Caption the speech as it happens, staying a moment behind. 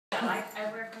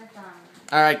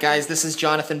Alright guys, this is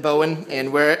Jonathan Bowen,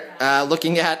 and we're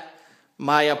looking at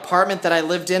my apartment that I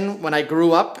lived in when I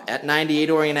grew up at 98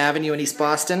 Orient Avenue in East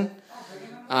Boston.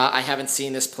 I haven't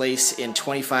seen this place in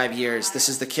 25 years. This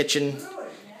is the kitchen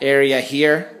area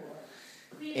here,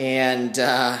 and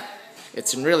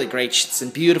it's in really great, it's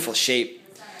in beautiful shape.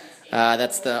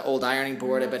 That's the old ironing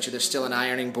board. I bet you there's still an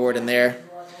ironing board in there.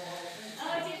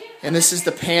 And this is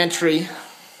the pantry.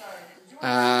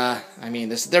 I mean,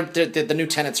 the new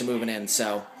tenants are moving in,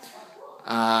 so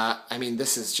I mean,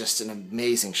 this is just an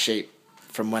amazing shape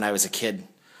from when I was a kid.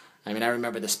 I mean, I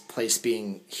remember this place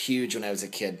being huge when I was a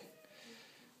kid,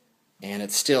 and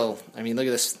it's still. I mean, look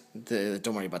at this.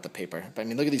 Don't worry about the paper, but I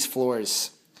mean, look at these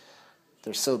floors.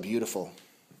 They're so beautiful,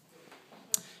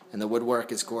 and the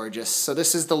woodwork is gorgeous. So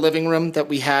this is the living room that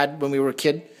we had when we were a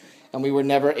kid, and we were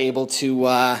never able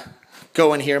to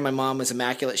go in here. My mom was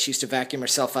immaculate. She used to vacuum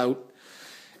herself out.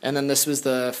 And then this was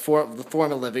the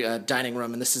formal dining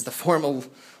room, and this is the formal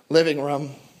living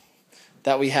room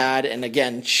that we had. And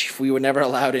again, we were never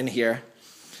allowed in here.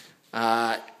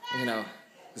 You know,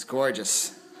 it's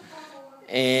gorgeous.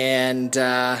 And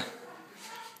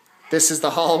this is the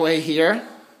hallway here.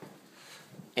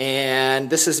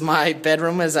 And this is my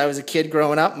bedroom as I was a kid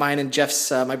growing up. Mine and Jeff's,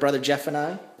 my brother Jeff and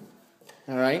I.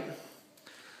 All right.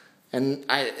 And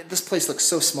this place looks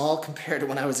so small compared to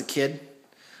when I was a kid.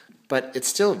 But it's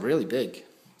still really big.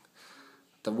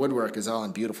 The woodwork is all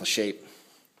in beautiful shape.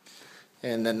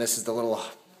 And then this is the little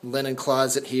linen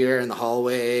closet here in the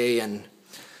hallway. And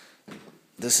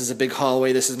this is a big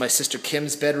hallway. This is my sister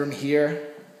Kim's bedroom here.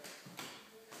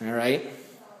 All right.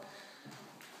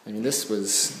 I mean, this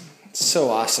was so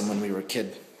awesome when we were a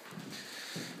kid.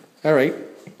 All right.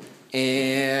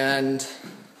 And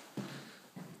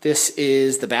this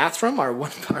is the bathroom, our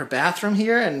bathroom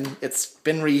here. And it's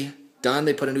been redone.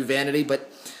 They put a new vanity,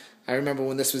 but I remember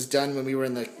when this was done when we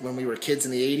were kids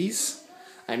in the 80s.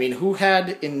 I mean, who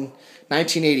had in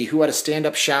 1980, who had a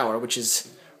stand-up shower, which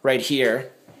is right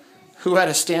here? Who had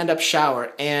a stand-up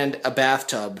shower and a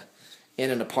bathtub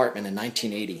in an apartment in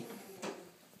 1980?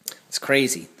 It's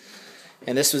crazy.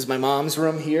 And this was my mom's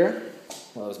room here.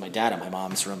 Well, it was my dad and my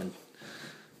mom's room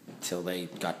until they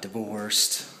got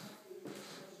divorced.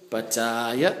 But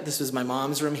yeah, this was my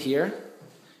mom's room here.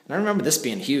 And I remember this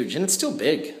being huge, and it's still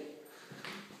big.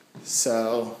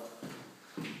 So,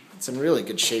 it's in really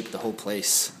good shape, the whole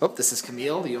place. Oh, this is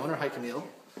Camille, the owner. Hi, Camille.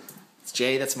 It's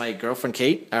Jay, that's my girlfriend,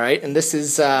 Kate. All right, and this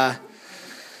is,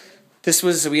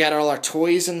 we had all our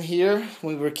toys in here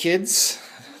when we were kids.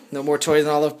 No more toys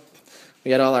and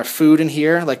we had all our food in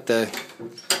here, like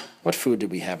what food did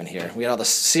we have in here? We had all the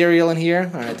cereal in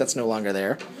here. All right, that's no longer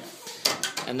there.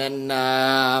 And then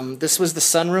this was the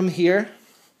sunroom here.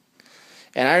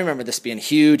 And I remember this being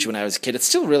huge when I was a kid. It's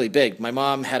still really big. My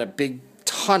mom had a big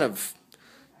ton of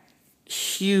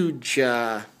huge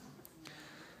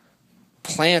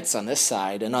plants on this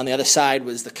side. And on the other side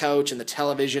was the couch and the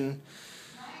television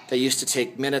that used to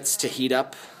take minutes to heat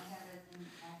up.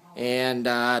 And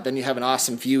then you have an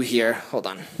awesome view here. Hold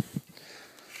on.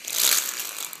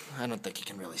 I don't think you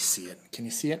can really see it. Can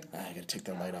you see it? I gotta take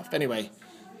the light off. Anyway,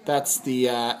 that's the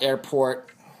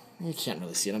airport. You can't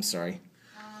really see it. I'm sorry.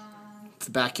 The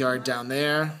backyard down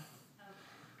there.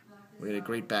 We had a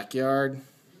great backyard.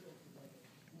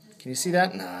 Can you see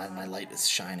that? Nah, my light is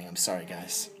shining. I'm sorry,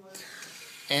 guys.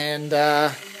 And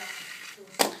that's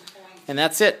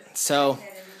it. So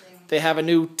they have a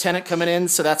new tenant coming in,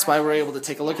 so that's why we're able to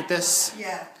take a look at this.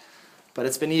 Yeah. But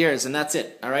it's been years, and that's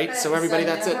it. All right. So everybody,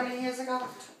 that's it.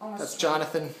 That's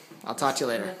Jonathan. I'll talk to you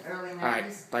later. All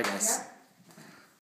right. Bye, guys.